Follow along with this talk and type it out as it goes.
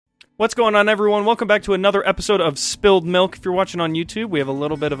What's going on, everyone? Welcome back to another episode of Spilled Milk. If you're watching on YouTube, we have a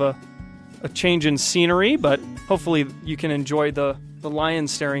little bit of a change in scenery, but hopefully you can enjoy the lion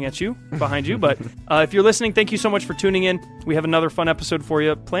staring at you behind you. But if you're listening, thank you so much for tuning in. We have another fun episode for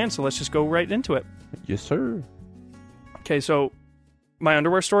you planned, so let's just go right into it. Yes, sir. Okay, so my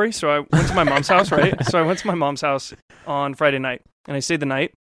underwear story. So I went to my mom's house, right? So I went to my mom's house on Friday night, and I stayed the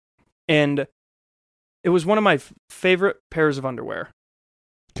night, and it was one of my favorite pairs of underwear.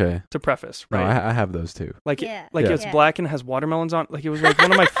 Okay. To preface, No, right? I have those too. Like, it's black and has watermelons on. Like, it was like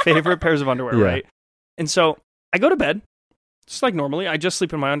one of my favorite pairs of underwear, right? And so I go to bed, just like normally. I just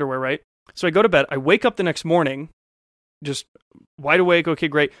sleep in my underwear, right? So I go to bed. I wake up the next morning, just wide awake. Okay,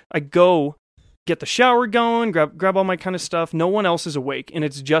 great. I go get the shower going, grab all my kind of stuff. No one else is awake, and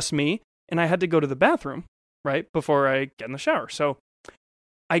it's just me. And I had to go to the bathroom, right, before I get in the shower. So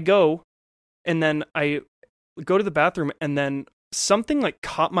I go, and then I go to the bathroom, and then something like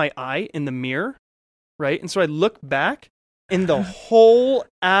caught my eye in the mirror, right? And so I look back, and the whole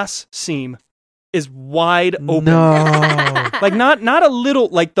ass seam is wide open. No. Like not a little,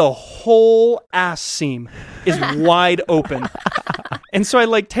 like the whole ass seam is wide open. And so I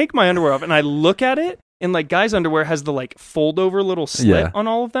like take my underwear off and I look at it, and like guys' underwear has the like fold over little slit on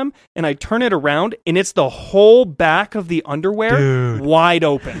all of them, and I turn it around and it's the whole back of the underwear wide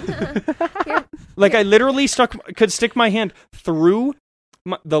open. Like I literally could stick my hand through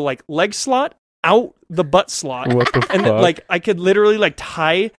the like leg slot, out the butt slot. What the fuck? And like I could literally like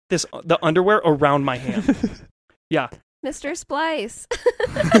tie the underwear around my hand. Yeah. Mr. Splice.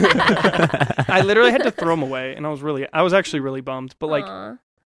 I literally had to throw them away, and I was actually really bummed. But like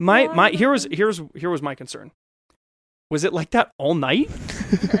here was my concern. Was it like that all night?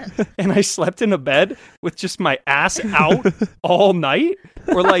 And I slept in a bed with just my ass out all night?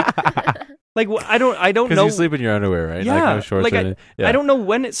 Or like I don't know. Because you sleep in your underwear, right? Yeah. Like no shorts. Like I don't know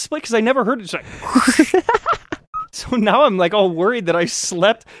when it split, because I never heard it. It's like so now I'm like all worried that I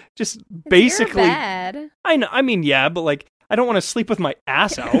slept just basically. Your bed. I know. I mean, yeah, but like I don't want to sleep with my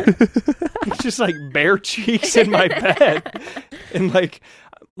ass out. It's just like bare cheeks in my bed, and like,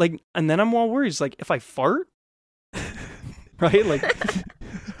 and then I'm all worried. It's like if I fart, right? Like,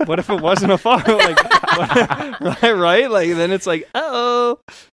 what if it wasn't a fart? Like, right? Like then it's like, oh,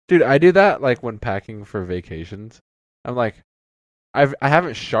 dude, I do that like when packing for vacations. I'm like, I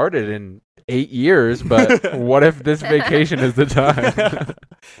haven't sharted in 8 years, but what if this vacation is the time?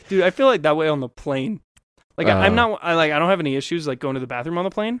 Dude, I feel like that way on the plane. Like I don't have any issues like going to the bathroom on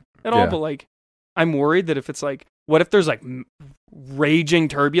the plane at all, but like I'm worried that if it's like, what if there's like raging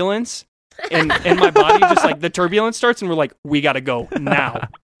turbulence and my body just like the turbulence starts and we're like, we gotta go now.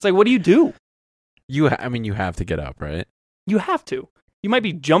 It's like, what do you do? You have to get up, right? You have to. You might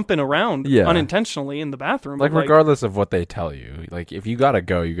be jumping around unintentionally in the bathroom. Like regardless of what they tell you, like if you gotta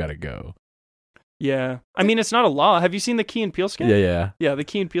go, you gotta go. Yeah. I mean, it's not a law. Have you seen the Key and Peele skit? Yeah. Yeah, the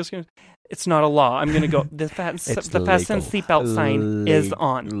Key and Peele skit. It's not a law. I'm going to go. The fasten seatbelt sign is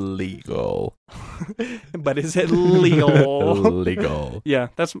on. Legal. But is it legal? Legal. Yeah,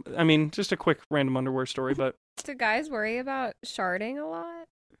 I mean, just a quick random underwear story, but. Do guys worry about sharding a lot?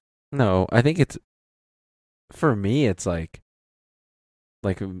 No, I think for me, it's like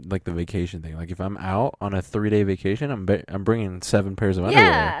the vacation thing. Like if I'm out on a 3-day vacation, I'm bringing 7 pairs of underwear.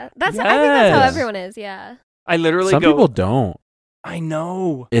 Yeah, I think that's how everyone is. Yeah. I literally Some people don't. I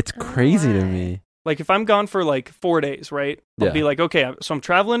know. It's crazy to me. Like if I'm gone for like 4 days, right? I'll be like, okay, so I'm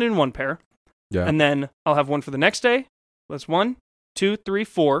traveling in one pair. Yeah. And then I'll have one for the next day. That's 1, 2, 3,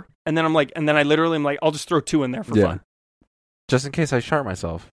 4. And then I literally am like, I'll just throw 2 in there for fun. Just in case I shart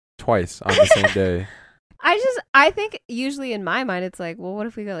myself twice on the same day. I think usually in my mind it's like, well, what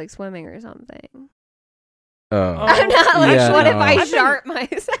if we go like swimming or something? Oh. I'm not like, what if I shart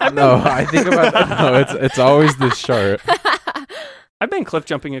myself? No, I think about that. No, it's always the shart. I've been cliff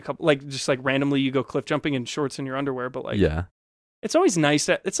jumping a couple, like just like randomly you go cliff jumping in shorts in your underwear, but like, it's always nice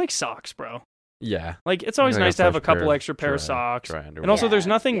it's like socks, bro. Yeah. Like it's always nice to have a couple extra pair of socks. And also there's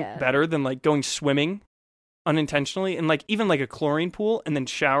nothing better than like going swimming unintentionally and like even like a chlorine pool and then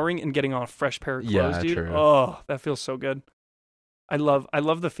showering and getting on a fresh pair of clothes, dude. True. Oh, that feels so good. I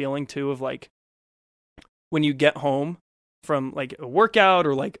love the feeling too of like when you get home from like a workout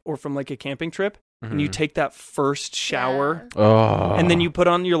or from like a camping trip. And you take that first shower, and then you put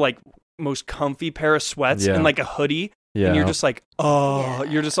on your like most comfy pair of sweats and like a hoodie, and you're just like,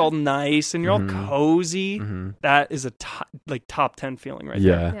 you're just all nice and you're all cozy. That is a top 10 feeling right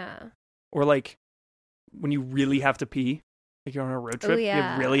there. Yeah. Or like when you really have to pee, like you're on a road trip,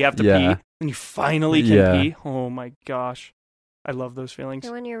 you really have to pee, and you finally can pee. Oh my gosh. I love those feelings.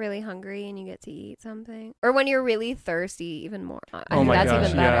 Or when you're really hungry and you get to eat something. Or when you're really thirsty, even more. I Oh think my that's gosh,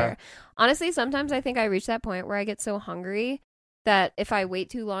 even yeah. better. Honestly, sometimes I think I reach that point where I get so hungry that if I wait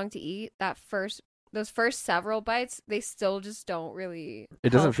too long to eat, those first several bites, they still just don't really It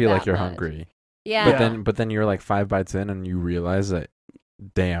doesn't help feel like that you're much. hungry. Yeah. But then you're like 5 bites in and you realize that,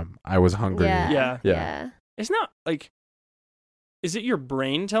 damn, I was hungry. Yeah. Yeah. It's not like, is it your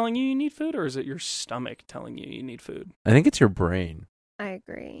brain telling you need food, or is it your stomach telling you need food? I think it's your brain. I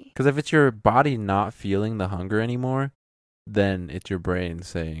agree. Because if it's your body not feeling the hunger anymore, then it's your brain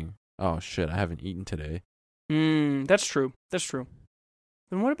saying, oh shit, I haven't eaten today. That's true. That's true.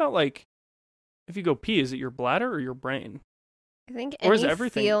 Then what about like, if you go pee, is it your bladder or your brain? I think Or is any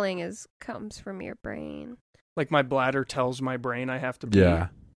everything- feeling comes from your brain. Like my bladder tells my brain I have to pee. Yeah,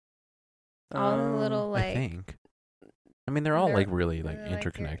 All the little I like think. I mean, they're all They're- like really like they're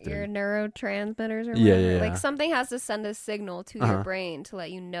interconnected. your neurotransmitters or Yeah, whatever. yeah, Like yeah. something has to send a signal to your Uh-huh. brain to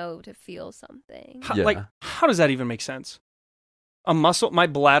let you know to feel something. How, Yeah. Like, how does that even make sense? A muscle, my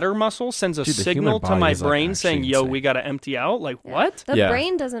bladder muscle sends a Dude, the signal human to my body is, like, brain saying, actually yo, insane. we got to empty out. Like, Yeah. what? The Yeah.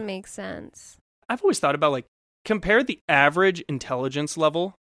 brain doesn't make sense. I've always thought about like, compare the average intelligence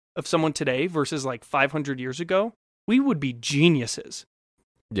level of someone today versus like 500 years ago. We would be geniuses.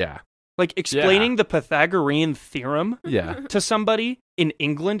 Yeah, Like explaining the Pythagorean theorem yeah. to somebody in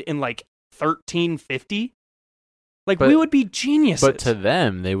England in like 1350. Like, But- we would be geniuses. But to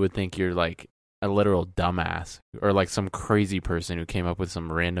them, they would think you're like a literal dumbass or like some crazy person who came up with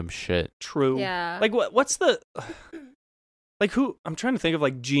some random shit. True. Yeah. Like what's the like who I'm trying to think of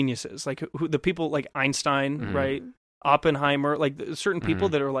like geniuses, like who the people like Einstein, Mhm. right? Oppenheimer, like certain people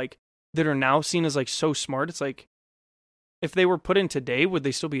Mhm. that are like that are now seen as like so smart. It's like if they were put in today, would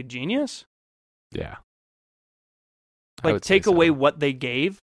they still be a genius? Yeah. I Like would say take away so. what they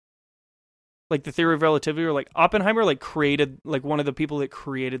gave? Like the theory of relativity, or like Oppenheimer like created like one of the people that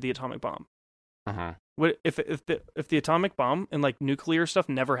created the atomic bomb. Uh-huh. What if the atomic bomb and like nuclear stuff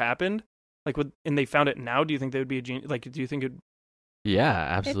never happened? Like and they found it now, do you think they would be a genius? Like do you think it Yeah,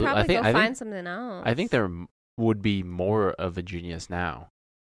 They'd absolutely. probably I go find think something else. I think there would be more of a genius now.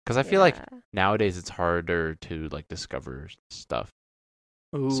 Cuz I feel like Yeah. nowadays it's harder to like discover stuff.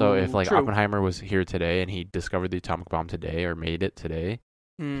 So if Ooh, like true. Oppenheimer was here today and he discovered the atomic bomb today or made it today,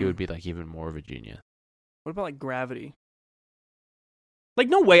 he Mm. would be like even more of a genius. What about like gravity? Like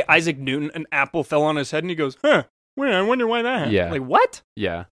no way Isaac Newton, an apple fell on his head and he goes, huh, well, I wonder why that happened. Yeah. Like what?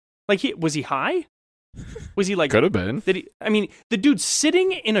 Yeah. Like was he high? Was he like, Could have been. did he, I mean, the dude's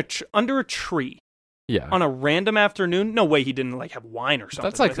sitting in under a tree Yeah. on a random afternoon. No way he didn't like have wine or something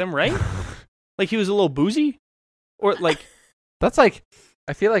That's like with him, right? Like he was a little boozy? Or like, That's like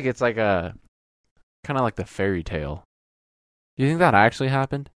I feel like it's like a kind of like the fairy tale. Do you think that actually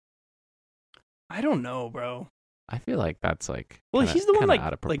happened? I don't know, bro. I feel like that's like Well, he's the one, like-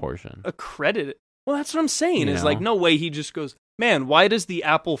 out of like, proportion. Accredited. Well, that's what I'm saying You is know? like, no way he just goes, man, why does the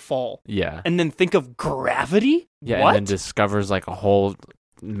apple fall? Yeah. And then think of gravity? Yeah, What? and then discovers like a whole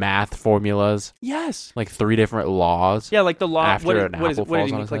math formulas, Yes. like 3 different laws. Yeah, like the law. After What, an what is apple it? What did falls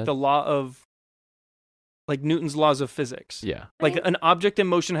he on mean? his Like head? the law of, like Newton's laws of physics. Yeah. Like an object in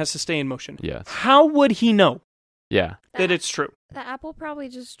motion has to stay in motion. Yes. How would he know Yeah. that it's true? The apple probably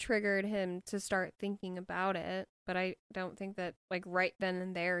just triggered him to start thinking about it, but I don't think that like right then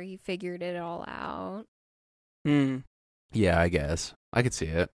and there he figured it all out. Hmm. Yeah, I guess. I could see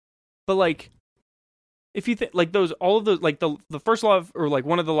it. But like, if you think like those, all of those, like the first law of, or like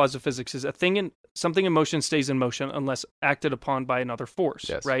one of the laws of physics is something in motion stays in motion unless acted upon by another force.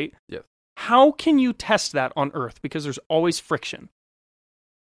 Yes. Right. Yes. How can you test that on Earth? Because there's always friction.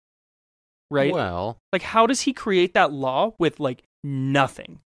 Right. Well, Like, how does he create that law with like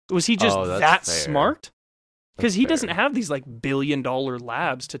nothing? Was he just Oh, that's that fair. smart? Because That's he doesn't fair. have these like $1 billion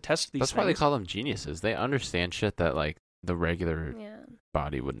labs to test these that's things. why they call them geniuses. They understand shit that like the regular Yeah.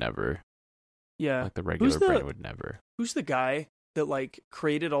 body would never, Yeah. like the regular the- brain would never. Who's the guy that like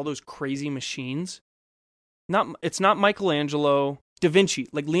created all those crazy machines? It's not Michelangelo. Da Vinci.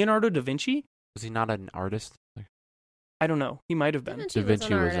 Like Leonardo da Vinci? Was he not an artist? Like, I don't know. He might have been. Da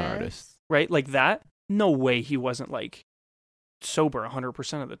Vinci was an artist. Right? Like that? No way he wasn't like sober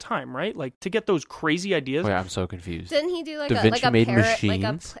 100% of the time, right? Like to get those crazy ideas. Wait, I'm so confused. Didn't he do like Da a Vinci made like a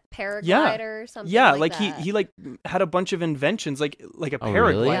machines? paraglider or something? Yeah, like he that? he like had a bunch of inventions like a Oh,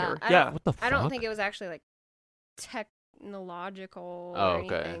 really? paraglider. Yeah, Yeah. What the fuck? I don't think it was actually like technological Oh, or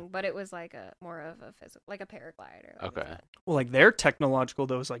okay. anything, but it was like a more of a physical, like a paraglider. like Okay. that. Well, like they're technological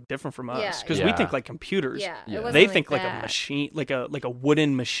though is like different from us Yeah, because we yeah. think like computers. Yeah, Yeah. it wasn't They like think like a that. machine, like a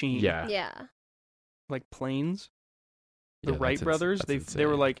wooden machine. Yeah. Yeah, Like planes. The Yeah, Wright that's brothers, that's they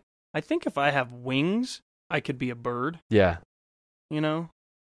were insane. like, I think if I have wings, I could be a bird. Yeah. you know?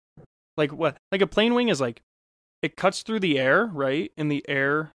 Like what? Like a plane wing is like, it cuts through the air, right? In the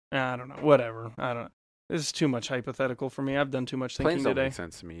air, I don't know, whatever. I don't know. This is too much hypothetical for me. I've done too much thinking Planes don't today. make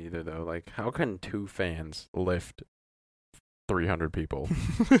sense to me either, though. Like, how can 2 fans lift 300 people?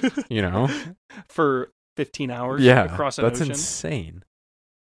 You know? For 15 hours Yeah, across an that's ocean. insane.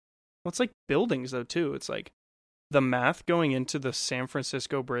 Well, it's like buildings, though, too. It's like the math going into the San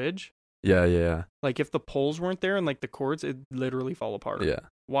Francisco Bridge. Yeah. Like, if the poles weren't there and, like, the cords, it'd literally fall apart. Yeah.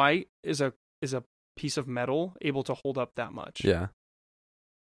 Why is a piece of metal able to hold up that much? Yeah.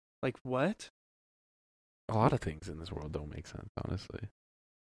 Like, what? A lot of things in this world don't make sense, honestly.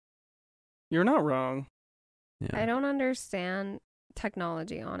 You're not wrong. Yeah. I don't understand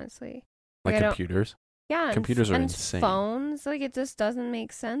technology, honestly. Like I don't- computers. Yeah, and Computers are and insane. phones, like it just doesn't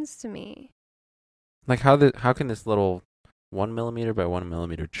make sense to me. Like, how can this little 1 millimeter by 1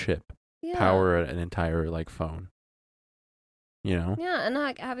 millimeter chip Yeah. power an entire, like, phone? You know? Yeah, and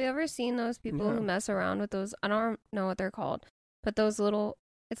like, have you ever seen those people Yeah. who mess around with those? I don't know what they're called, but those little,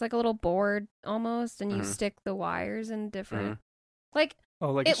 it's like a little board almost, and you Mhm. stick the wires in different, Mhm. like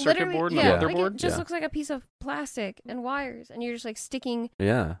Oh, like a it circuit literally, board and yeah, a like motherboard? it just Yeah. looks like a piece of plastic and wires, and you're just like sticking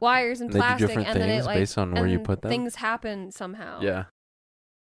Yeah. wires and And they do plastic, different and then it things like based on where you and put them? things happen somehow. Yeah.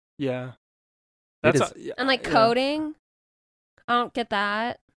 Yeah. It That's is- yeah, and like yeah. coding, I don't get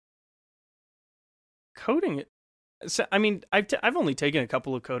that. Coding. So, I mean, I've only taken a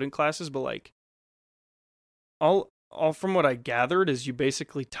couple of coding classes, but like, all from what I gathered is you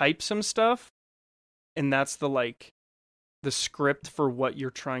basically type some stuff, and that's the script for what you're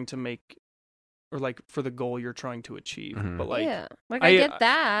trying to make, or like for the goal you're trying to achieve. Mhm. But like, Yeah, like I get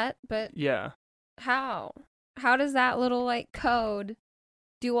that, but yeah, how? How does that little like code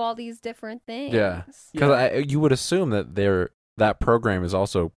do all these different things? Yeah. Because you would assume that that program is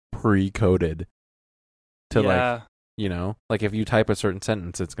also pre-coded to like, you know, like if you type a certain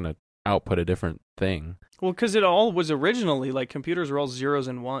sentence, it's gonna output a different thing. well, because it all was originally like computers were all zeros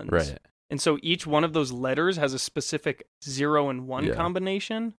and ones, Right. And so each one of those letters has a specific 0 and 1 Yeah.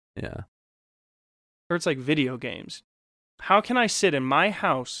 combination. Yeah. Or it's like video games. How can I sit in my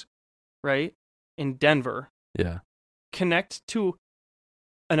house, right, in Denver, Yeah. connect to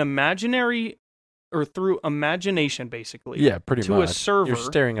an imaginary, or through imagination, basically, Yeah, pretty to much. a server, You're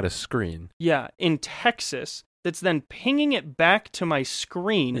staring at a screen. yeah, in Texas, that's then pinging it back to my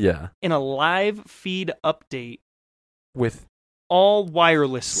screen Yeah. in a live feed update, With all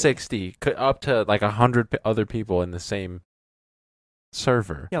wirelessly. 60 up to like 100 other people in the same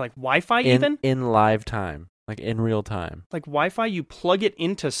server. Yeah, like Wi-Fi even? in live time, like in real time. Like Wi-Fi, you plug it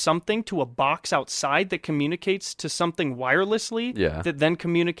into something, to a box outside that communicates to something wirelessly, Yeah. that then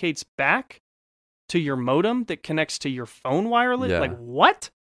communicates back to your modem that connects to your phone wireless. Yeah. Like what?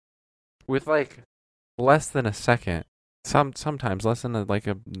 With like less than a second. Sometimes less than like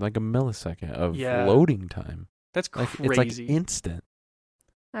a millisecond of Yeah. loading time. That's Like crazy. it's like instant.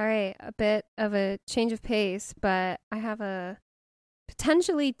 All right, a bit of a change of pace, but I have a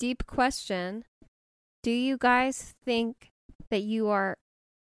potentially deep question. Do you guys think that you are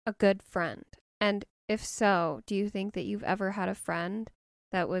a good friend? And if so, do you think that you've ever had a friend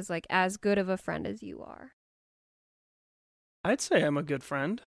that was like as good of a friend as you are? I'd say I'm a good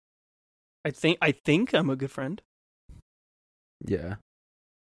friend. I think I'm a good friend. Yeah.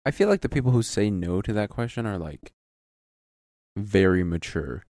 I feel like the people who say no to that question are like very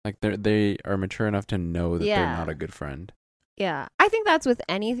mature. Like they are mature enough to know that they're Yeah. not a good friend. Yeah. I think that's with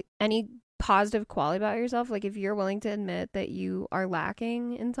any positive quality about yourself. Like if you're willing to admit that you are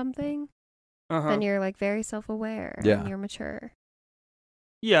lacking in something, Uh-huh. then you're like very self-aware Yeah. and you're mature.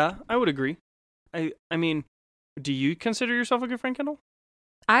 Yeah, I would agree. I mean, do you consider yourself a good friend, Kendall?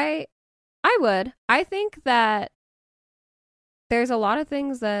 I would. I think that there's a lot of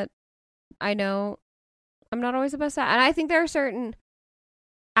things that I know I'm not always the best at, and I think there are certain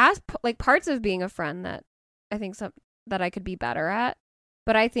like parts of being a friend that I think that I could be better at.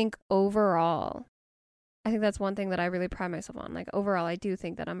 But I think overall, I think that's one thing that I really pride myself on. Like overall, I do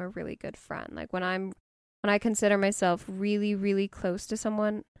think that I'm a really good friend. Like when I consider myself really, really close to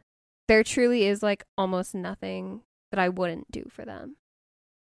someone, there truly is like almost nothing that I wouldn't do for them.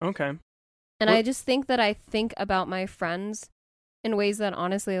 Okay. And Well- I just think that I think about my friends in ways that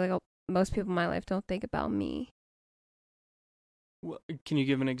honestly, like most people in my life don't think about me. Can you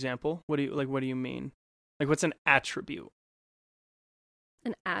give an example? What do you mean? Like what's an attribute?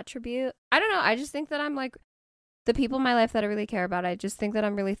 An attribute? I don't know. I just think that I'm like the people in my life that I really care about. I just think that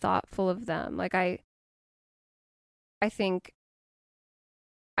I'm really thoughtful of them. Like I think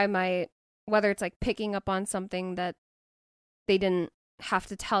I might, whether it's like picking up on something that they didn't have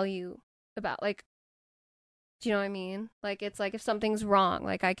to tell you about. Like Do you know what I mean? Like, it's like if something's wrong,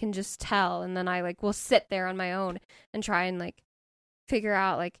 like I can just tell, and then I like will sit there on my own and try and like figure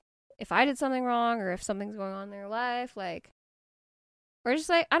out like if I did something wrong or if something's going on in their life, like, or just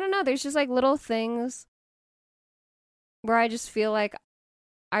like, I don't know, there's just like little things where I just feel like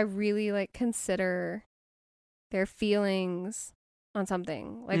I really like consider their feelings on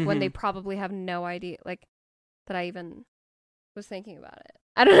something, like when they probably have no idea, like that I even was thinking about it.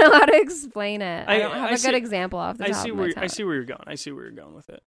 I don't know how to explain it. I don't have a good example off the top of my tongue. I see where you're going. I see where you're going with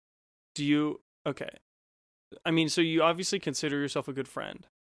it. Do you? Okay. I mean, so you obviously consider yourself a good friend.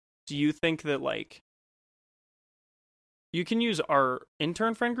 Do you think that, like, you can use our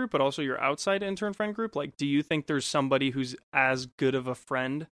intern friend group, but also your outside intern friend group? Like, do you think there's somebody who's as good of a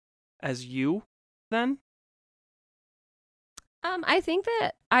friend as you then? I think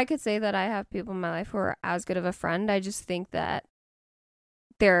that I could say that I have people in my life who are as good of a friend. I just think that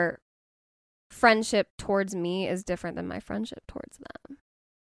their friendship towards me is different than my friendship towards them.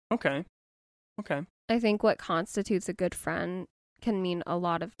 Okay. I think what constitutes a good friend can mean a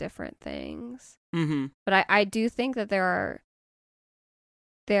lot of different things. Mm-hmm. But I do think that there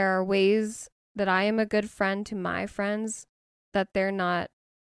are ways that I am a good friend to my friends that they're not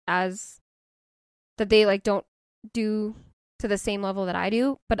as, that they like don't do to the same level that I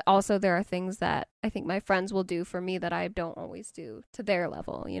do, but also there are things that I think my friends will do for me that I don't always do to their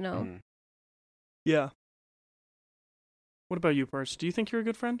level, you know? Mm. Yeah. What about you, Purse? Do you think you're a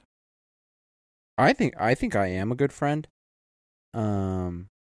good friend? I think I am a good friend.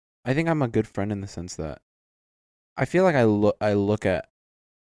 I think I'm a good friend in the sense that I feel like I look at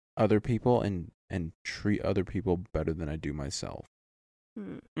other people and treat other people better than I do myself.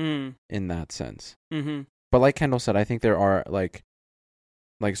 Mm. In that sense. Mm-hmm. But like Kendall said, I think there are like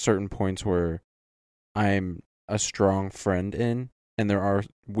certain points where I'm a strong friend in, and there are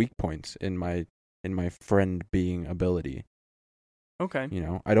weak points in my friend being ability. Okay. You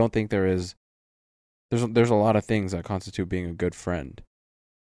know, I don't think there's a lot of things that constitute being a good friend.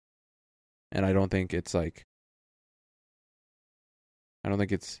 And I don't think it's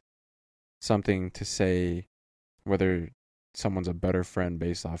something to say whether someone's a better friend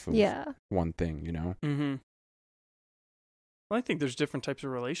based off of one thing, you know? Mm-hmm. Well, I think there's different types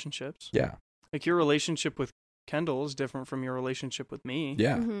of relationships. Yeah. Like your relationship with Kendall is different from your relationship with me.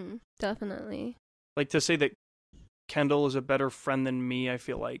 Yeah. Mm-hmm. Definitely. Like to say that Kendall is a better friend than me, I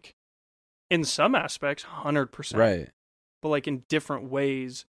feel like in some aspects, 100%. Right. But like in different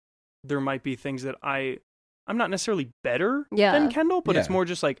ways, there might be things that I'm not necessarily better than Kendall, but it's more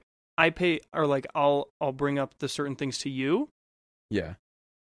just like I'll bring up the certain things to you. Yeah.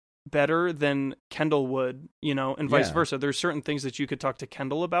 Better than Kendall would, you know, and vice versa. There's certain things that you could talk to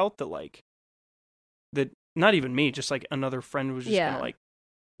Kendall about that not even me, just like another friend was just gonna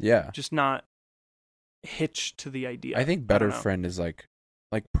just not hitch to the idea. I think better friend is like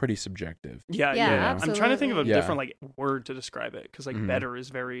pretty subjective. Yeah. Absolutely. I'm trying to think of a different like word to describe it because like better is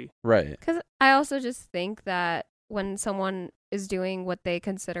very right. Because I also just think that when someone is doing what they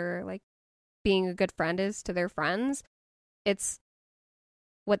consider like being a good friend is to their friends, it's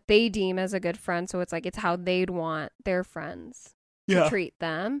what they deem as a good friend. So it's like it's how they'd want their friends to treat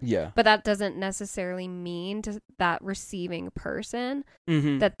them. Yeah. But that doesn't necessarily mean to that receiving person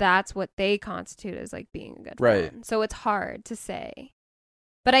that that's what they constitute as like being a good friend. So it's hard to say.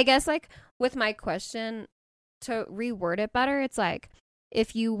 But I guess like with my question, to reword it better, it's like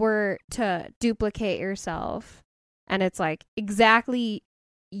if you were to duplicate yourself and it's like exactly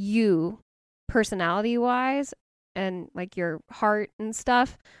you personality wise and like your heart and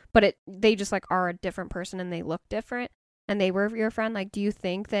stuff, but they just like are a different person and they look different and they were your friend, like do you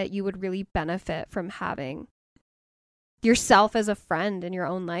think that you would really benefit from having yourself as a friend in your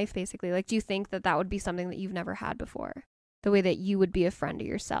own life basically? Like do you think that would be something that you've never had before? The way that you would be a friend to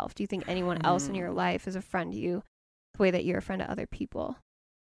yourself? Do you think anyone else in your life is a friend to you the way that you're a friend to other people?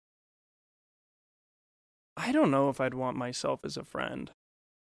 I don't know if I'd want myself as a friend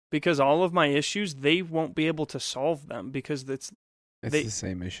because all of my issues, they won't be able to solve them because it's the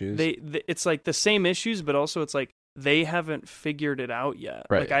same issues. It's like the same issues, but also it's like they haven't figured it out yet.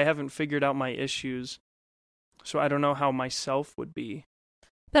 Right. Like I haven't figured out my issues, so I don't know how myself would be.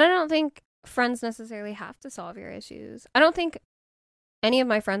 But I don't think friends necessarily have to solve your issues. I don't think any of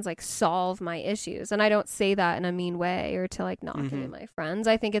my friends like solve my issues, and I don't say that in a mean way or to like knock any of my friends.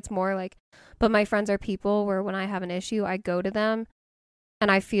 I think it's more like, but my friends are people where when I have an issue, I go to them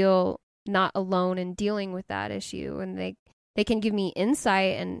and I feel not alone in dealing with that issue, and they can give me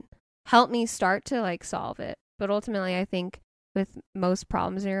insight and help me start to like solve it. But ultimately, I think with most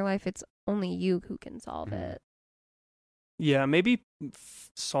problems in your life, it's only you who can solve it. Yeah, maybe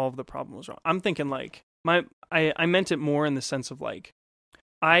solve the problem was wrong. I'm thinking like I meant it more in the sense of like,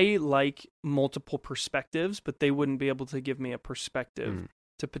 I like multiple perspectives, but they wouldn't be able to give me a perspective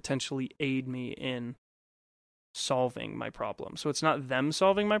to potentially aid me in solving my problem. So it's not them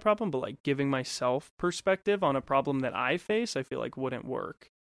solving my problem, but like giving myself perspective on a problem that I face, I feel like wouldn't work.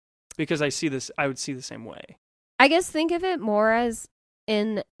 Because I would see the same way. I guess think of it more as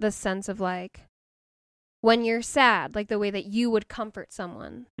in the sense of like when you're sad, like the way that you would comfort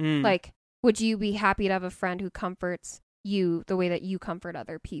someone. Like, would you be happy to have a friend who comforts you the way that you comfort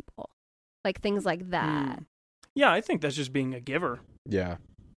other people? Like things like that. Yeah, I think that's just being a giver. Yeah.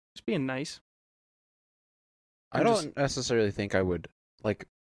 Just being nice. I don't necessarily think I would like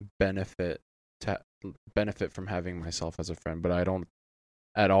benefit from having myself as a friend, but I don't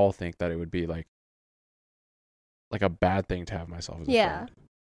at all think that it would be like a bad thing to have myself as a friend.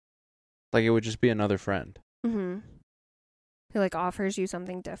 Like it would just be another friend. Mm-hmm. Who like offers you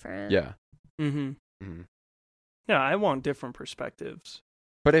something different. Yeah. Mm-hmm. Mm-hmm. Yeah, I want different perspectives.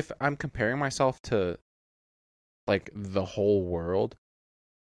 But if I'm comparing myself to like the whole world,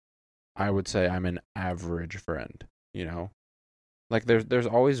 I would say I'm an average friend, you know? Like there's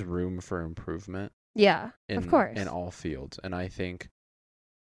always room for improvement. Yeah, of course. In all fields. And I think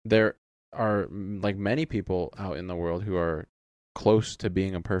there are like many people out in the world who are close to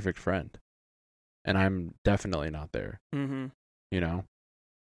being a perfect friend. And I'm definitely not there. Mm-hmm. You know?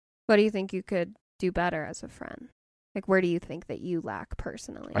 What do you think you could do better as a friend? Like, where do you think that you lack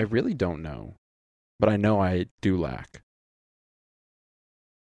personally? I really don't know. But I know I do lack.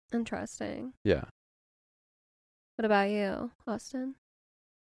 Interesting. Yeah. What about you, Austin?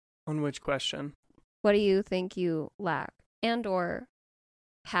 On which question? What do you think you lack and or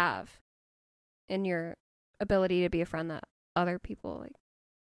have in your ability to be a friend that other people like?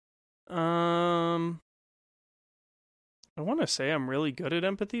 I want to say I'm really good at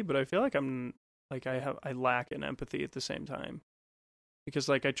empathy, but I feel like I lack in empathy at the same time. Because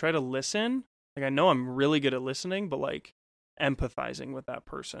like I try to listen, like I know I'm really good at listening, but like empathizing with that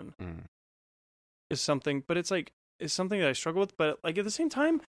person is something, but it's something that I struggle with, but like at the same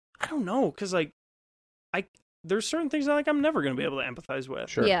time, I don't know, cuz like there's certain things that like I'm never going to be able to empathize with.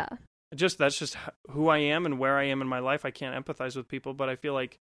 Sure. Yeah. That's just who I am and where I am in my life. I can't empathize with people, but I feel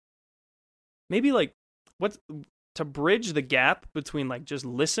like maybe like to bridge the gap between like just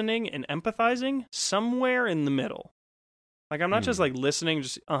listening and empathizing, somewhere in the middle. Like I'm not just like listening,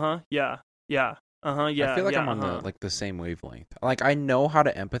 just yeah. I feel like I'm on the same wavelength. Like I know how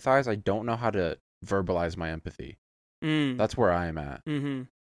to empathize, I don't know how to verbalize my empathy. That's where I am at.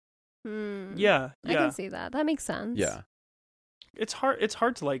 Mm-hmm. Yeah. I can see that. That makes sense. Yeah. It's hard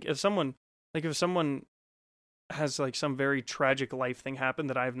to like if someone has like some very tragic life thing happen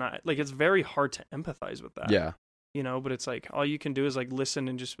that I've not, like it's very hard to empathize with that. Yeah. You know, but it's like all you can do is like listen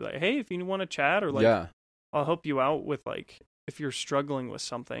and just be like, hey, if you want to chat or like I'll help you out with like if you're struggling with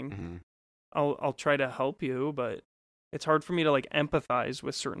something. I'll try to help you, but it's hard for me to like empathize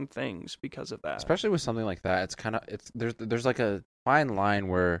with certain things because of that. Especially with something like that, there's like a fine line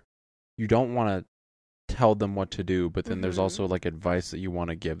where you don't want to tell them what to do, but then there's also like advice that you want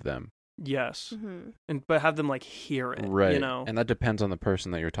to give them. Yes. But have them like hear it, right? You know, and that depends on the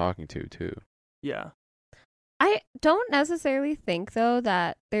person that you're talking to too. Yeah. I don't necessarily think though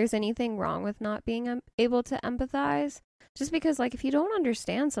that there's anything wrong with not being able to empathize. Just because, like, if you don't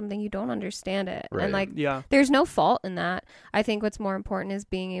understand something, you don't understand it. Right. And, like, there's no fault in that. I think what's more important is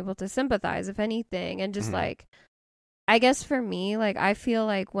being able to sympathize, if anything. And just, like, I guess for me, like, I feel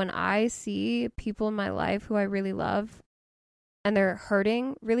like when I see people in my life who I really love and they're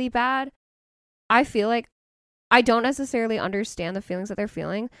hurting really bad, I feel like I don't necessarily understand the feelings that they're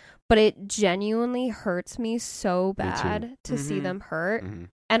feeling, but it genuinely hurts me so bad to see them hurt.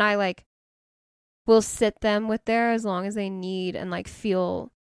 And I, like, will sit them with there as long as they need and like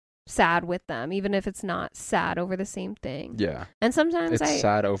feel sad with them, even if it's not sad over the same thing. Yeah. And sometimes it's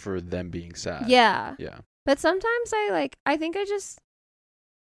sad over them being sad. Yeah. Yeah. But sometimes I think I just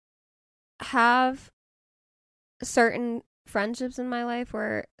have certain friendships in my life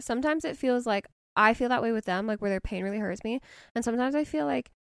where sometimes it feels like I feel that way with them, like where their pain really hurts me. And sometimes I feel like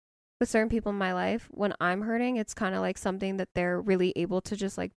with certain people in my life, when I'm hurting, it's kind of like something that they're really able to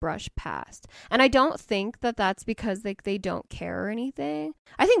just like brush past. And I don't think that that's because like they don't care or anything.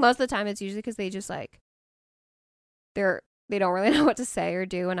 I think most of the time it's usually because they just like they don't really know what to say or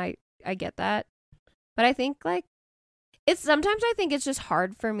do, and I get that. But I think like sometimes I think it's just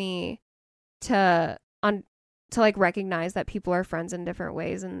hard for me to like recognize that people are friends in different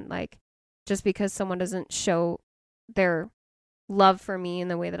ways, and like just because someone doesn't show their love for me in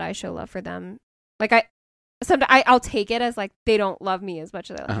the way that I show love for them, like I'll take it as like they don't love me as much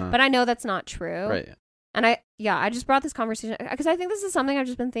as I love, but I know that's not true. Right. And I just brought this conversation because I think this is something I've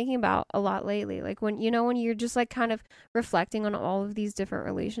just been thinking about a lot lately. Like when you're just like kind of reflecting on all of these different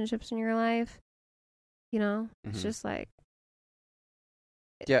relationships in your life, it's just like.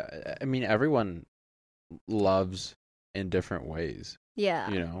 Yeah, I mean, everyone loves in different ways.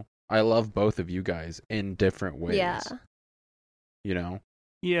 Yeah. I love both of you guys in different ways. Yeah.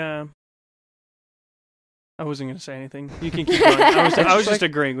 Yeah. I wasn't gonna say anything. You can keep going. I was just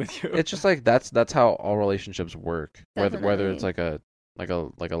agreeing with you. It's just like that's how all relationships work. Whether it's Definitely.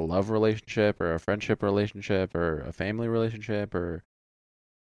 like a love relationship or a friendship relationship or a family relationship or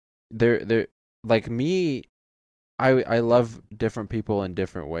they're like me. I love different people in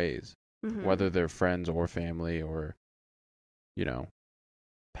different ways, Mhm. whether they're friends or family or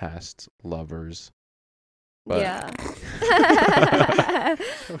past lovers. But Yeah.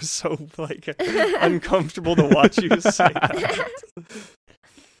 It was so uncomfortable to watch you say that.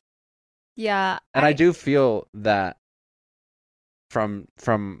 Yeah. And I do feel that from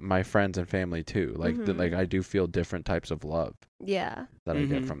my friends and family too. Like Mhm. I do feel different types of love Yeah. that I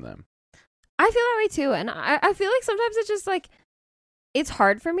get Mhm. from them. I feel that way too. And I feel like sometimes it's just like, it's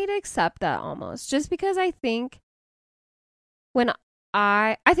hard for me to accept that almost. Just because I think when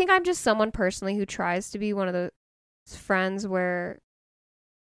I think I'm just someone personally who tries to be one of those friends where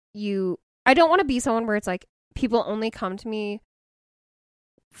I don't want to be someone where it's like people only come to me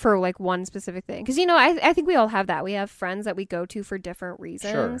for like one specific thing. Because, I think we all have that. We have friends that we go to for different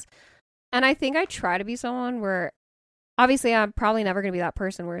reasons. And I think I try to be someone where obviously I'm probably never going to be that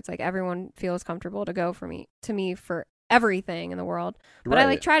person where it's like everyone feels comfortable to go to me for everything in the world. But I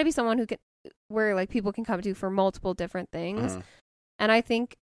like try to be someone where like people can come to for multiple different things. And I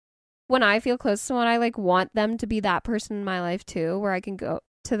think when I feel close to someone, I like want them to be that person in my life too, where I can go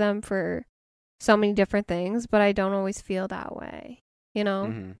to them for so many different things, but I don't always feel that way,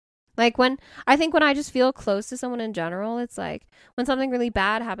 Like when I just feel close to someone in general, it's like when something really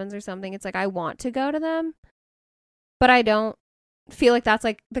bad happens or something, it's like I want to go to them, but I don't feel like that's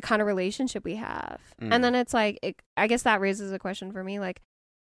like the kind of relationship we have. And then it's like, I guess that raises a question for me, like,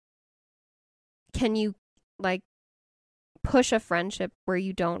 can you like push a friendship where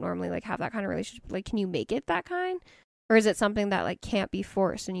you don't normally like have that kind of relationship? Like, can you make it that kind? Or is it something that like can't be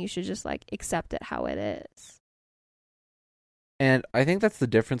forced and you should just like accept it how it is? And I think that's the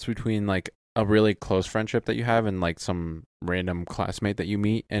difference between like a really close friendship that you have and like some random classmate that you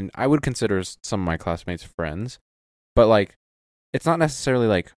meet. And I would consider some of my classmates friends, but like it's not necessarily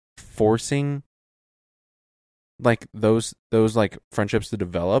like forcing like those like friendships to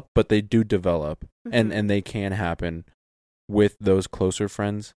develop, but they do develop. Mhm. and they can happen with those closer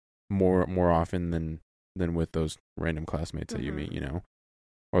friends more often than with those random classmates that you meet,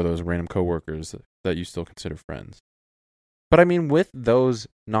 or those random coworkers that you still consider friends. But I mean, with those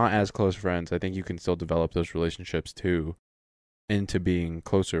not as close friends, I think you can still develop those relationships too into being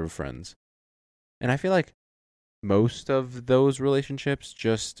closer friends. And I feel like most of those relationships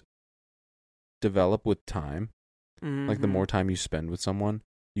just develop with time. Mm-hmm. Like the more time you spend with someone,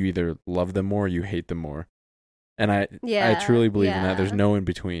 you either love them more or you hate them more. And I truly believe in that. There's no in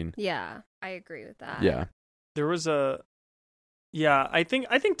between. Yeah, I agree with that. Yeah. There was I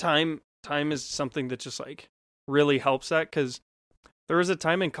think time is something that just like really helps that, because there was a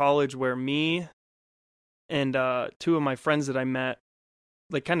time in college where me and two of my friends that I met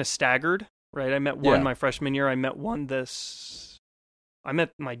like kind of staggered, right? I met one my freshman year, I met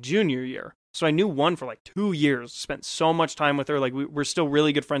my junior year. So I knew one for like 2 years, spent so much time with her, like we're still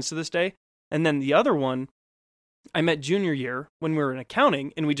really good friends to this day. And then the other one I met junior year when we were in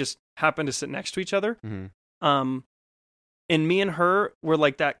accounting, and we just happened to sit next to each other. Mm-hmm. And me and her were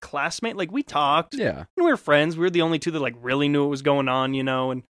like that classmate. Like we talked, yeah, and we were friends. We were the only two that like really knew what was going on,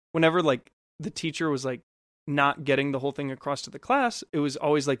 And whenever like the teacher was like not getting the whole thing across to the class, it was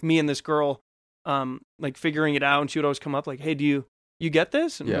always like me and this girl, like figuring it out. And she would always come up like, "Hey, do you get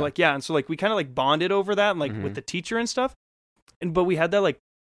this?" And we're like, "Yeah." And so like we kind of like bonded over that, and like with the teacher and stuff. But we had that like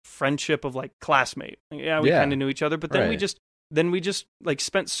friendship of like classmate. Like, we kind of knew each other, but then we just like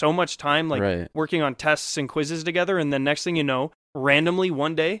spent so much time like working on tests and quizzes together, and then next thing you know, randomly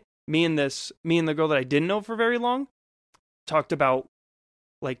one day, me and the girl that I didn't know for very long talked about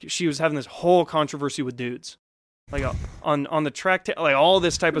like she was having this whole controversy with dudes, like on the track, like all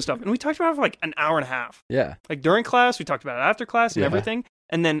this type of stuff, and we talked about it for like an hour and a half. Yeah, like during class, we talked about it after class and everything,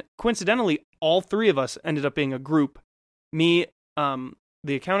 and then coincidentally, all three of us ended up being a group. Me,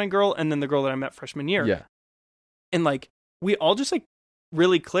 the accounting girl, and then the girl that I met freshman year. Yeah, and like we all just like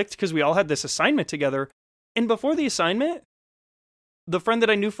really clicked because we all had this assignment together. And before the assignment, the friend that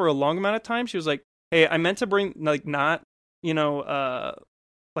I knew for a long amount of time, she was like, "Hey, I meant to bring like not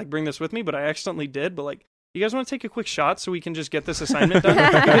like bring this with me, but I accidentally did. But like, you guys want to take a quick shot so we can just get this assignment done?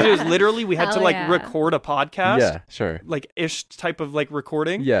 Because it was literally, we had Hell to like yeah. record a podcast. Yeah, sure. Like ish type of like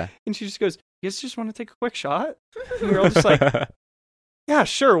recording. Yeah. And she just goes, you guys just want to take a quick shot? And we were all just like, yeah,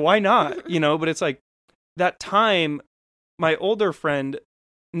 sure, why not? You know, but it's like that time, my older friend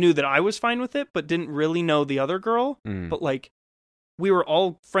knew that I was fine with it, but didn't really know the other girl. Mm. But like, we were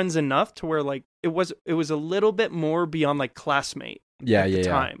all friends enough to where like it was a little bit more beyond like classmate Yeah, at yeah, the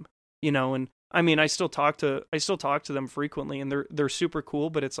yeah. time, you know. And I mean, I still talk to them frequently, and they're super cool.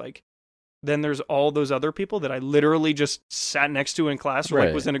 But it's like, then there's all those other people that I literally just sat next to in class, or like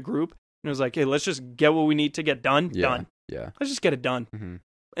Right. was in a group, and it was like, hey, let's just get what we need to get done. Yeah. Done. Yeah. Let's just get it done. Mm-hmm.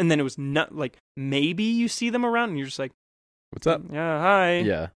 And then it was not like, maybe you see them around, and you're just like, What's up? yeah, hi,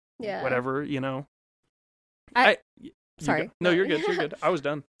 Yeah. Yeah. whatever, you know. You Sorry. go. No, you're good. You're good. I was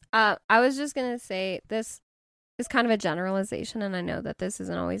done. I was just gonna say this is kind of a generalization, and I know that this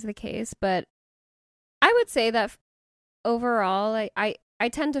isn't always the case, but I would say that overall, I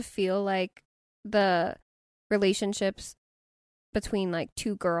tend to feel like the relationships between like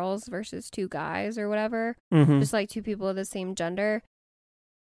two girls versus two guys or whatever, just like two people of the same gender,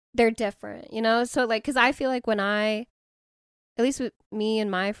 they're different, you know? So like, because I feel like when at least with me and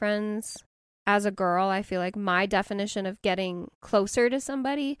my friends as a girl, I feel like my definition of getting closer to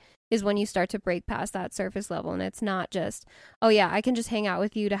somebody is when you start to break past that surface level, and it's not just, oh yeah, I can just hang out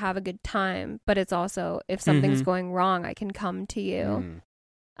with you to have a good time, but it's also, if something's Mhm. going wrong, I can come to you.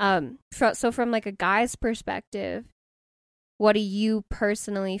 Mm. So from like a guy's perspective, what do you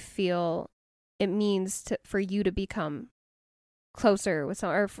personally feel it means for you to become closer with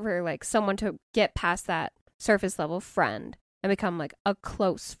someone, or for like someone to get past that surface level friend and become like a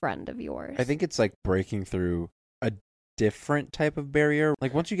close friend of yours? I think it's like breaking through a different type of barrier.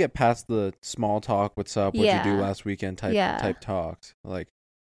 Like once you get past the small talk, what's up, what'd you do Yeah. last weekend type Yeah. type talks. Like,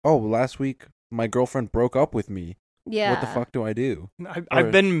 oh, last week my girlfriend broke up with me. Yeah. What the fuck do I do?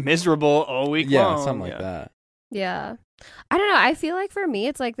 I've been miserable all week Yeah, long. something like that. Yeah. I don't know. I feel like for me,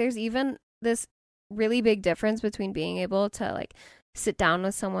 it's like there's even this really big difference between being able to like sit down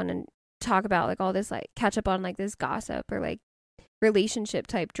with someone and talk about like all this, like catch up on like this gossip or like relationship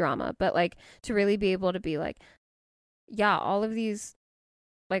type drama, but like to really be able to be like, yeah, all of these,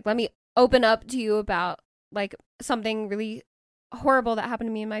 like, let me open up to you about like something really horrible that happened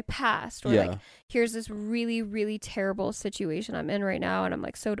to me in my past, or Yeah. like here's this really, really terrible situation I'm in right now, and I'm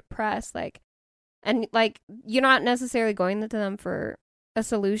like so depressed, like, and like you're not necessarily going to them for a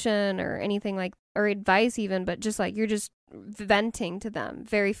solution or anything like, or advice even, but just like you're just venting to them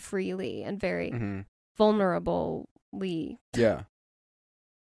very freely and very Mhm. vulnerably. Yeah.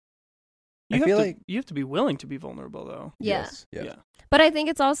 You I have feel to, like- you have to be willing to be vulnerable, though. Yeah. Yes. Yes. Yeah. But I think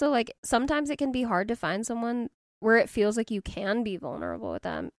it's also like sometimes it can be hard to find someone where it feels like you can be vulnerable with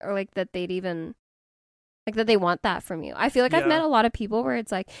them, or like that they'd even like that they want that from you. I feel like I've Yeah. met a lot of people where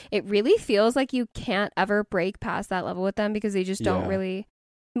it's like it really feels like you can't ever break past that level with them because they just don't Yeah. really,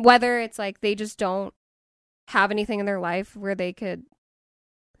 whether it's like they just don't have anything in their life where they could,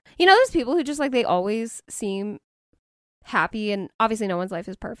 you know, there's people who just like they always seem happy, and obviously no one's life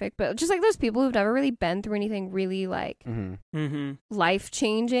is perfect, but just like those people who've never really been through anything really like Mhm. Mm-hmm. life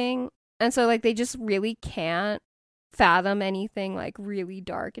changing, and so like they just really can't fathom anything like really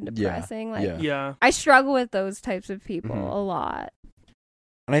dark and Yeah, depressing. Like yeah. Yeah. I struggle with those types of people Mhm. a lot.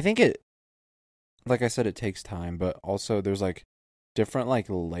 And I think it, like I said, it takes time, but also there's like different like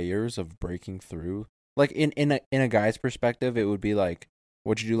layers of breaking through. Like in a guy's perspective, it would be like,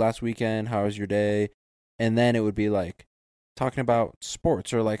 what'd you do last weekend? How was your day? And then it would be like talking about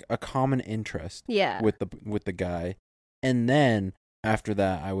sports or like a common interest Yeah. with the guy. And then after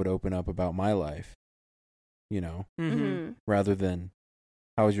that, I would open up about my life, you know, Mm-hmm. Mhm. rather than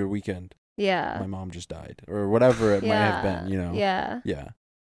how was your weekend? Yeah. My mom just died, or whatever it might have Yeah. been, you know. Yeah. Yeah.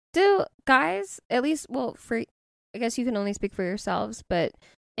 Do guys, at least, well, for, I guess you can only speak for yourselves, but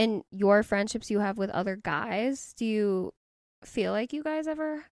in your friendships you have with other guys, do you feel like you guys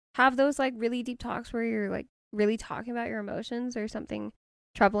ever have those like really deep talks where you're like really talking about your emotions or something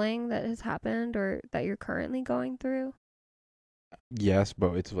troubling that has happened or that you're currently going through? Yes,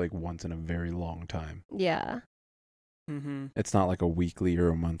 but it's like once in a very long time. Yeah. Mm-hmm. It's not like a weekly or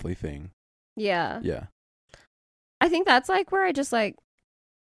a monthly thing. Yeah. Yeah. I think that's like where I just like,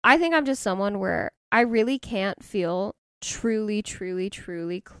 I think I'm just someone where I really can't feel truly, truly,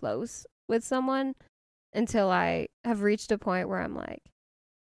 truly close with someone until I have reached a point where I'm like,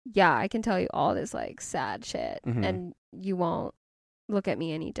 yeah, I can tell you all this like sad shit Mhm. and you won't look at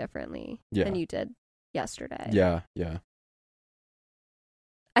me any differently Yeah. than you did yesterday. Yeah. Yeah.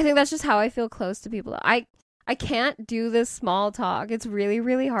 I think that's just how I feel close to people. I I can't do this small talk. It's really,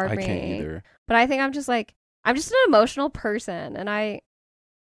 really hard for I me. can't either. But I think I'm just an emotional person, and I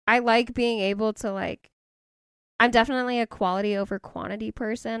like being able to like. I'm definitely a quality over quantity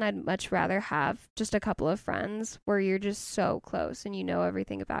person. I'd much rather have just a couple of friends where you're just so close and you know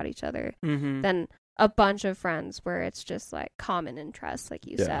everything about each other Mm-hmm. than a bunch of friends where it's just like common interests, like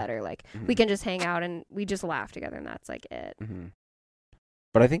you said, or like we can just hang out and we just laugh together and that's like it. Mm-hmm.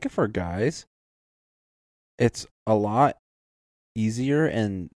 But I think for guys, it's a lot easier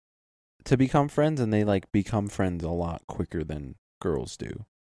and to become friends, and they like become friends a lot quicker than girls do.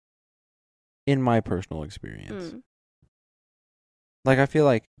 In my personal experience. Like, I feel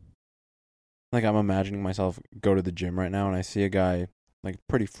like I'm imagining myself go to the gym right now and I see a guy, like,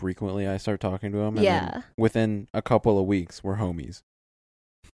 pretty frequently. I start talking to him. And then within a couple of weeks, we're homies.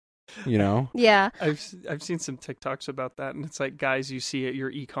 You know? Yeah. I've seen some TikToks about that, and it's like guys you see at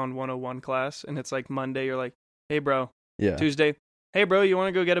your Econ 101 class, and it's like Monday, you're like, hey, bro. Yeah. Tuesday, hey, bro, you want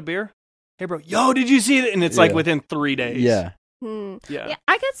to go get a beer? Hey, bro, yo, did you see that? And it's like within 3 days. Yeah. Yeah,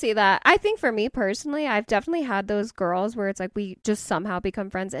 I could see that. I think for me personally, I've definitely had those girls where it's like we just somehow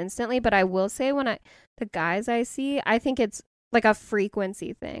become friends instantly. But I will say the guys I see, I think it's like a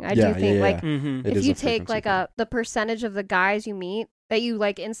frequency thing. I do think like if you take like the percentage of the guys you meet that you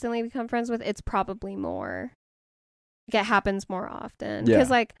like instantly become friends with, it's probably more. Like it happens more often because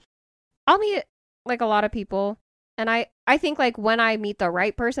like I'll meet like a lot of people. And I think like when I meet the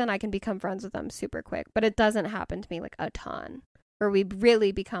right person, I can become friends with them super quick. But it doesn't happen to me like a ton. Where we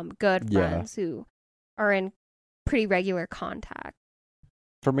really become good friends who are in pretty regular contact.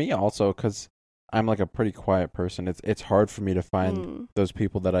 For me also, because I'm like a pretty quiet person, it's hard for me to find those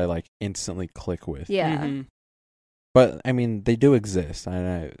people that I like instantly click with. Yeah. But I mean, they do exist.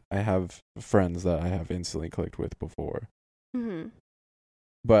 I have friends that I have instantly clicked with before.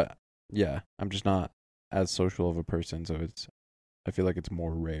 But yeah, I'm just not as social of a person, so I feel like it's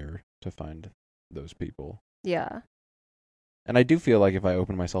more rare to find those people. Yeah. And I do feel like if I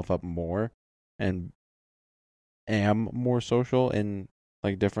open myself up more and am more social in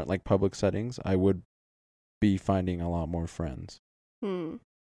like different like public settings, I would be finding a lot more friends.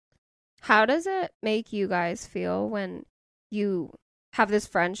 How does it make you guys feel when you have this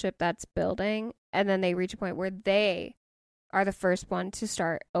friendship that's building and then they reach a point where they are the first one to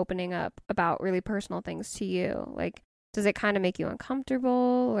start opening up about really personal things to you? Like, does it kind of make you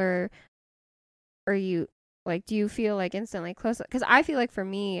uncomfortable, or are you like, do you feel like instantly close? Because I feel like for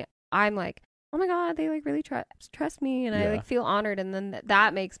me, I'm like, oh my God, they like really trust me, and I like feel honored, and then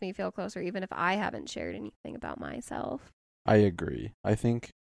that makes me feel closer even if I haven't shared anything about myself. I agree. I think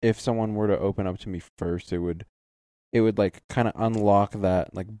if someone were to open up to me first, it would like kind of unlock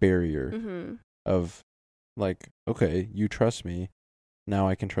that like barrier of like, okay, you trust me, now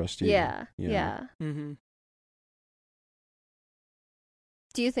I can trust you. Yeah. You know? Yeah. Mm-hmm.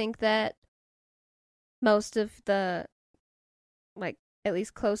 Do you think that most of the, like, at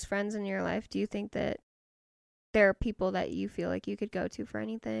least close friends in your life, do you think that there are people that you feel like you could go to for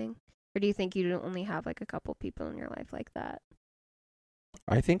anything? Or do you think you don't only have, like, a couple people in your life like that?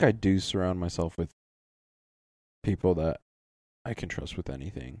 I think I do surround myself with people that I can trust with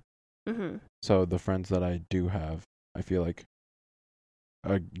anything. So the friends that I do have, I feel like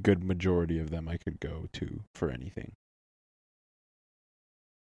a good majority of them I could go to for anything.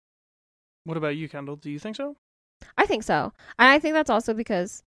 What about you, Kendall? Do you think so? I think so. And I think that's also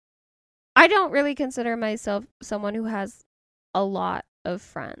because I don't really consider myself someone who has a lot of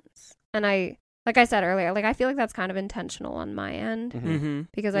friends. And like I said earlier, like I feel like that's kind of intentional on my end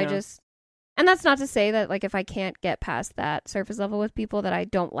because I just, and that's not to say that like if I can't get past that surface level with people that I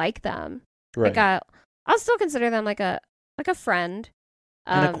don't like them, like I'll still consider them like a friend,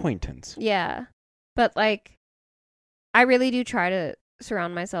 an acquaintance. Yeah, but like I really do try to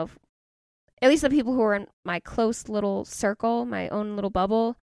surround myself, at least the people who are in my close little circle, my own little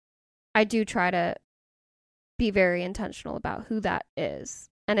bubble. I do try to be very intentional about who that is,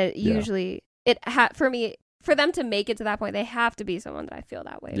 and it usually for them to make it to that point, they have to be someone that I feel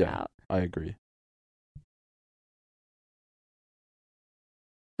that way about. I agree.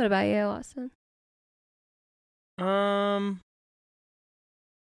 What about you, Austin? I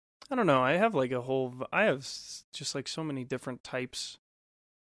don't know. I have like just like so many different types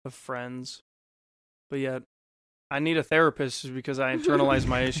of friends, but yet I need a therapist because I internalize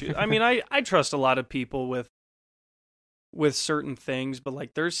my issues. I mean, I trust a lot of people with certain things, but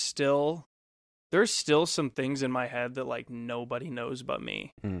like there's still some things in my head that like nobody knows but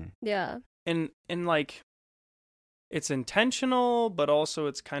me. Yeah. And like it's intentional, but also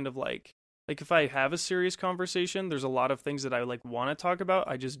it's kind of like Like if I have a serious conversation, there's a lot of things that I like want to talk about.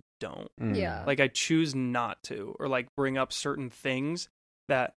 I just don't. Yeah. Like I choose not to, or like bring up certain things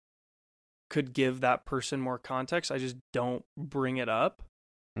that could give that person more context. I just don't bring it up.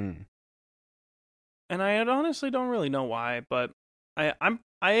 Mm. And I honestly don't really know why, but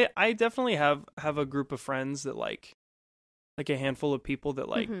I definitely have a group of friends that like a handful of people that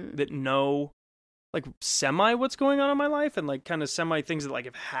like that know like semi what's going on in my life, and like kind of semi things that like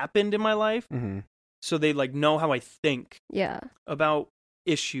have happened in my life. Mm-hmm. So they like know how I think Yeah. about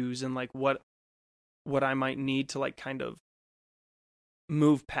issues and like what I might need to like kind of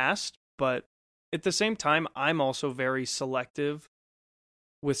move past. But at the same time, I'm also very selective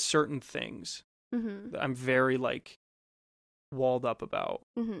with certain things. Mm-hmm. I'm very like walled up about,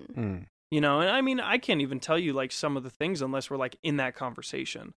 Mm-hmm. Mm. you know. And I mean, I can't even tell you like some of the things unless we're like in that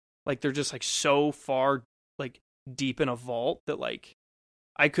conversation. Like they're just like so far like deep in a vault that like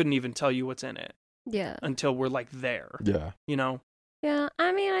I couldn't even tell you what's in it Yeah. until we're like there, Yeah. you know. Yeah.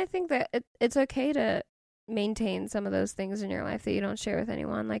 I mean, I think that it's okay to maintain some of those things in your life that you don't share with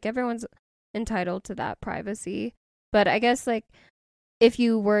anyone. Like everyone's entitled to that privacy. But I guess like if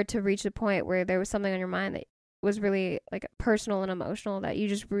you were to reach a point where there was something on your mind that was really like personal and emotional that you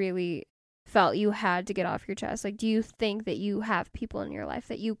just really felt you had to get off your chest, like do you think that you have people in your life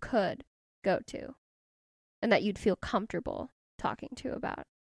that you could go to and that you'd feel comfortable talking to about?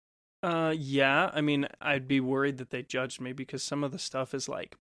 Yeah, I mean, I'd be worried that they judged me because some of the stuff is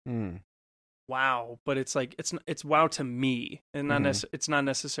like wow, but it's like it's wow to me, and not it's not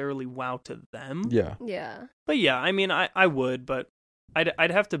necessarily wow to them. Yeah. Yeah. But yeah, I mean, I would, but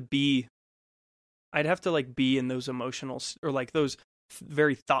I'd have to be, I'd have to like be in those emotional or like those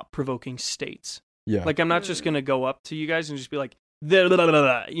very thought-provoking states. Yeah. Like I'm not just gonna go up to you guys and just be like,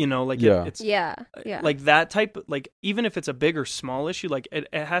 you know, like Yeah. it's Yeah. like that type. Like even if it's a big or small issue, like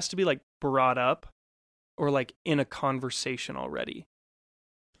it has to be like brought up or like in a conversation already.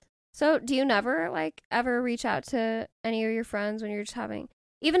 So do you never like ever reach out to any of your friends when you're just having,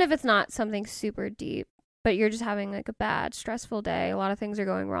 even if it's not something super deep, but you're just having like a bad, stressful day, a lot of things are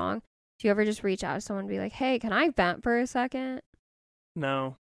going wrong? Do you ever just reach out to someone and be like, hey, can I vent for a second?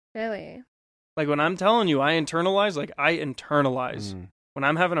 No. Really? Like when I'm telling you, I internalize. When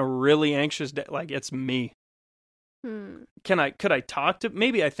I'm having a really anxious day, like it's me. Could I talk to,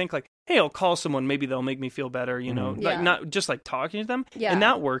 maybe I think like, hey, I'll call someone, maybe they'll make me feel better, you know, like not just like talking to them. Yeah. And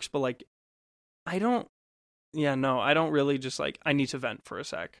that works, but like, I don't really just like, I need to vent for a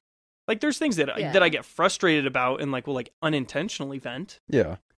sec. Like there's things that I get frustrated about and like will like unintentionally vent.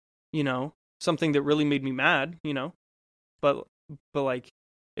 Yeah. You know, something that really made me mad, you know, but like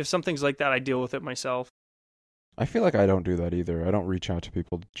if something's like that, I deal with it myself. I feel like I don't do that either. I don't reach out to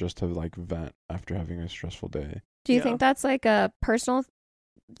people just to like vent after having a stressful day. Do you think that's like a personal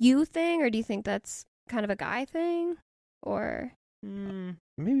you thing, or do you think that's kind of a guy thing? Or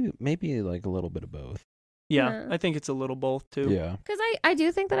Maybe like a little bit of both. Yeah, I think it's a little both too. Yeah. Because I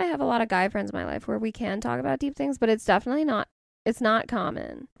do think that I have a lot of guy friends in my life where we can talk about deep things, but it's definitely not, it's not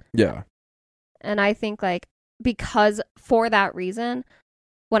common. Yeah. And I think like, because for that reason,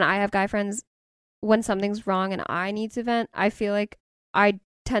 when I have guy friends, when something's wrong and I need to vent, I feel like I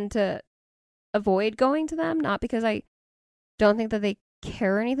tend to avoid going to them, not because I don't think that they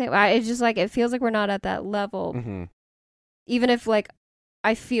care or anything. It's just like, it feels like we're not at that level. Mm-hmm. Even if like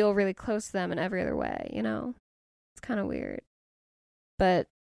I feel really close to them in every other way, you know? It's kind of weird. But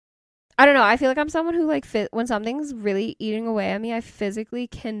I don't know. I feel like I'm someone who like when something's really eating away at me, I physically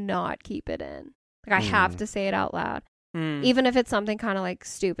cannot keep it in. Like I have to say it out loud. Even if it's something kind of like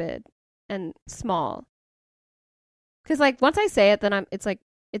stupid and small. Because like once I say it, then it's like,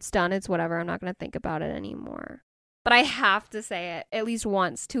 it's done. It's whatever. I'm not going to think about it anymore. But I have to say it at least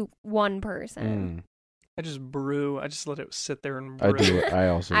once to one person. I just brew. I just let it sit there and brew. I do. I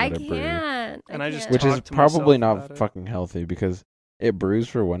also let it brew. Which is probably not fucking healthy because it brews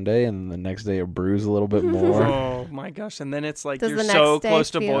for one day and the next day it brews a little bit more. Oh my gosh. And then it's like you're so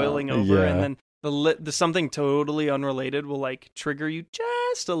close to boiling over and then the something totally unrelated will like trigger you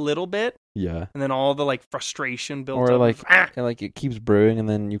just a little bit. Yeah. And then all the like frustration built or up. Like, and like it keeps brewing and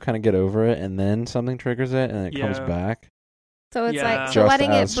then you kind of get over it and then something triggers it and it comes back. So it's like, so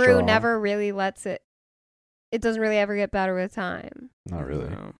letting it brew never really lets it, it doesn't really ever get better with time. Not really.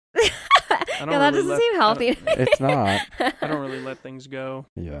 No. That doesn't seem healthy. It's not. I don't really let things go.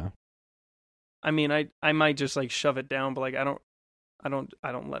 Yeah. I mean, I might just like shove it down, but like I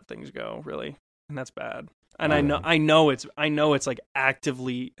don't let things go really. And that's bad. And I know it's like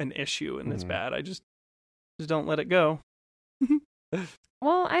actively an issue and it's bad. I just don't let it go.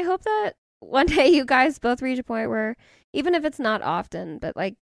 Well, I hope that one day you guys both reach a point where even if it's not often, but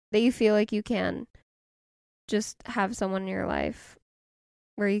like that you feel like you can just have someone in your life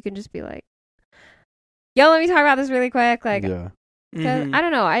where you can just be like, yo, let me talk about this really quick. Like, Yeah. because I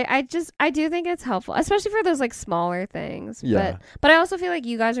don't know. I do think it's helpful, especially for those like smaller things. Yeah. But I also feel like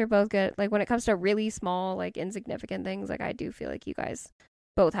you guys are both good. Like when it comes to really small, like insignificant things, like I do feel like you guys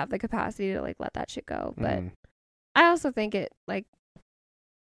both have the capacity to like let that shit go. But I also think it like,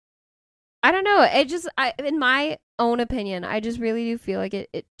 I don't know. It just, in my own opinion, I just really do feel like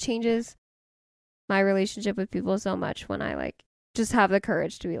it changes my relationship with people so much when I like just have the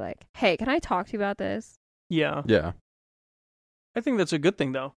courage to be like, hey, can I talk to you about this? Yeah. Yeah. I think that's a good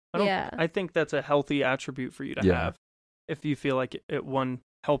thing, though. Yeah. I think that's a healthy attribute for you to have if you feel like it, one,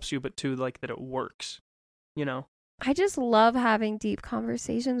 helps you, but two, like that it works, you know? I just love having deep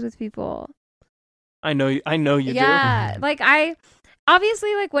conversations with people. I know you do. Yeah. Like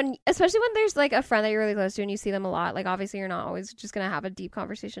obviously, like especially when there's like a friend that you're really close to and you see them a lot, like obviously you're not always just going to have a deep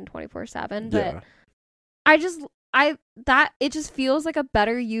conversation 24/7, but it just feels like a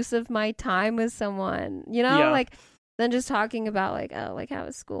better use of my time with someone, you know, like than just talking about like, oh, like how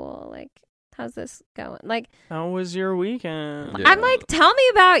was school? Like, how's this going? Like, how was your weekend? I'm like, tell me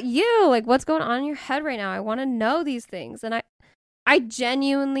about you. Like, what's going on in your head right now? I want to know these things. And I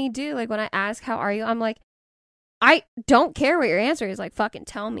genuinely do. Like, when I ask, how are you? I'm like, I don't care what your answer is. Like, fucking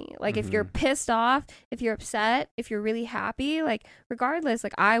tell me. Like, if you're pissed off, if you're upset, if you're really happy, like, regardless,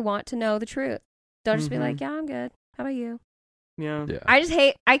 like, I want to know the truth. Don't just be like, yeah, I'm good. How about you? Yeah.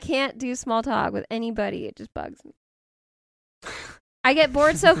 I can't do small talk with anybody. It just bugs me. I get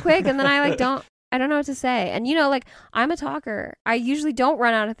bored so quick, and then I don't know what to say. And, you know, like, I'm a talker. I usually don't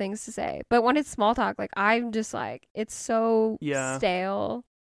run out of things to say. But when it's small talk, like, I'm just like, it's so stale.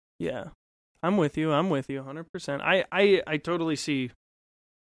 Yeah. I'm with you 100%. I totally see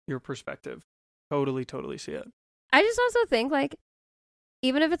your perspective. Totally see it. I just also think, like,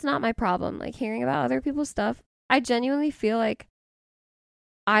 even if it's not my problem, like, hearing about other people's stuff, I genuinely feel like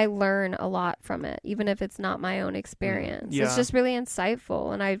I learn a lot from it, even if it's not my own experience. It's just really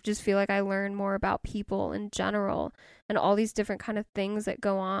insightful, and I just feel like I learn more about people in general and all these different kind of things that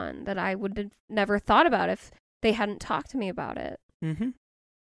go on that I would have never thought about if they hadn't talked to me about it. Mm-hmm.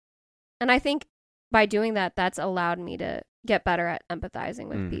 And I think by doing that, that's allowed me to get better at empathizing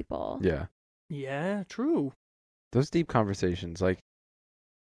with people. Yeah. Yeah, true. Those deep conversations, like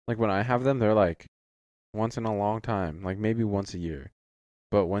when I have them, they're like once in a long time, like maybe once a year.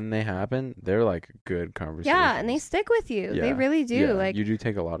 But when they happen, they're like good conversations. Yeah, and they stick with you. Yeah. They really do. Yeah, like, you do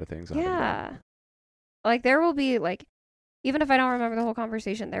take a lot of things out of them. Yeah. Like, there will be, like, even if I don't remember the whole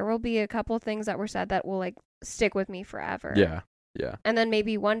conversation, there will be a couple things that were said that will, like, stick with me forever. Yeah, yeah. And then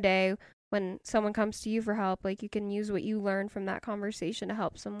maybe one day when someone comes to you for help, like, you can use what you learned from that conversation to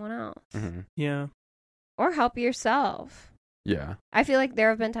help someone else. Mm-hmm. Yeah. Or help yourself. Yeah. I feel like there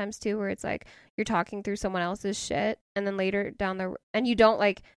have been times too where it's like you're talking through someone else's shit, and then later and you don't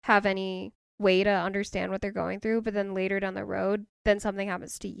like have any way to understand what they're going through, but then later down the road, then something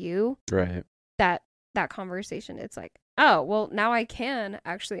happens to you. Right. That conversation, it's like, oh, well, now I can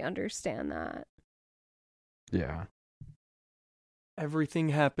actually understand that. Yeah. Everything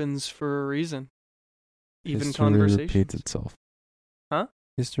happens for a reason. Even History conversations. repeats itself. Huh?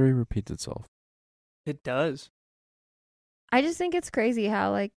 History repeats itself. It does. I just think it's crazy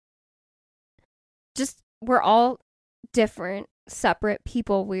how, like, just we're all different, separate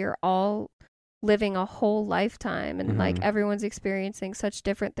people. We're all living a whole lifetime, and like everyone's experiencing such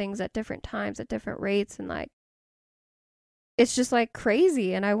different things at different times, at different rates, and like it's just like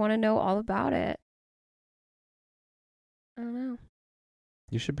crazy, and I want to know all about it. I don't know.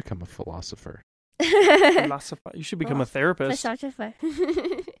 You should become a philosopher. Philosopher. You should become a therapist. Philosopher.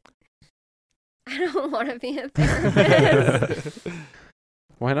 I don't want to be a therapist.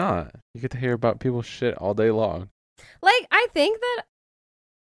 Why not? You get to hear about people's shit all day long. Like, I think that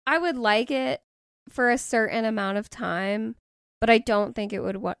I would like it for a certain amount of time, but I don't think it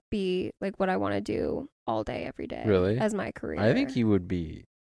would be like what I want to do all day, every day. Really? As my career. I think you would be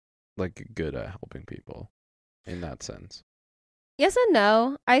like good at helping people in that sense. Yes and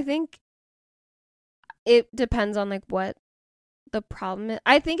no. I think it depends on like what the problem is.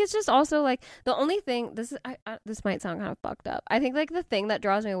 I think it's just also like the only thing, this might sound kind of fucked up. I think like the thing that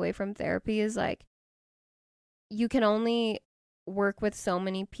draws me away from therapy is like you can only work with so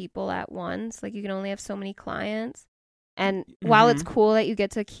many people at once. Like you can only have so many clients. And while it's cool that you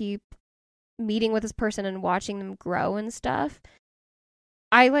get to keep meeting with this person and watching them grow and stuff,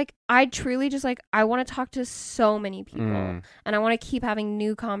 I truly just like, I want to talk to so many people and I want to keep having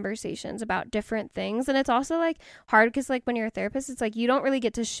new conversations about different things. And it's also like hard because like when you're a therapist, it's like you don't really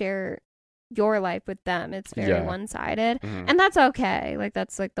get to share your life with them. It's very Yeah. one-sided. Mhm. And that's okay. Like,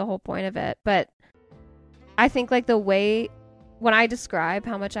 that's like the whole point of it. But I think like the way when I describe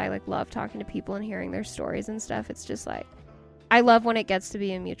how much I like love talking to people and hearing their stories and stuff, it's just like I love when it gets to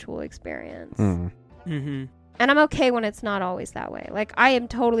be a mutual experience. Mhm. Mm-hmm. And I'm okay when it's not always that way. Like, I am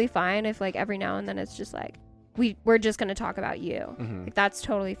totally fine if like every now and then it's just like we're just going to talk about you. Mhm. Like, that's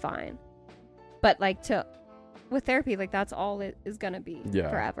totally fine. But like with therapy, like that's all it is going to be Yeah.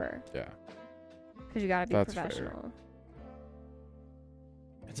 forever. Yeah. Cuz you got to be That's fair. professional.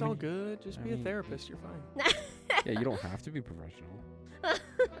 It's all good. Just be a therapist. You're fine. Yeah, you don't have to be professional.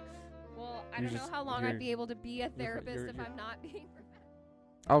 Well, I You don't know just- how long you're- I'd be able to be a therapist you're- if I'm not being professional.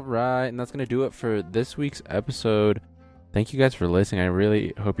 All right, and that's going to do it for this week's episode. Thank you guys for listening. I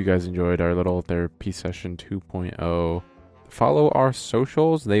really hope you guys enjoyed our little therapy session 2.0. Follow our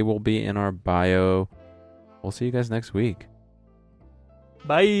socials. They will be in our bio. We'll see you guys next week.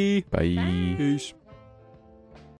 Bye. Bye. Bye. Peace.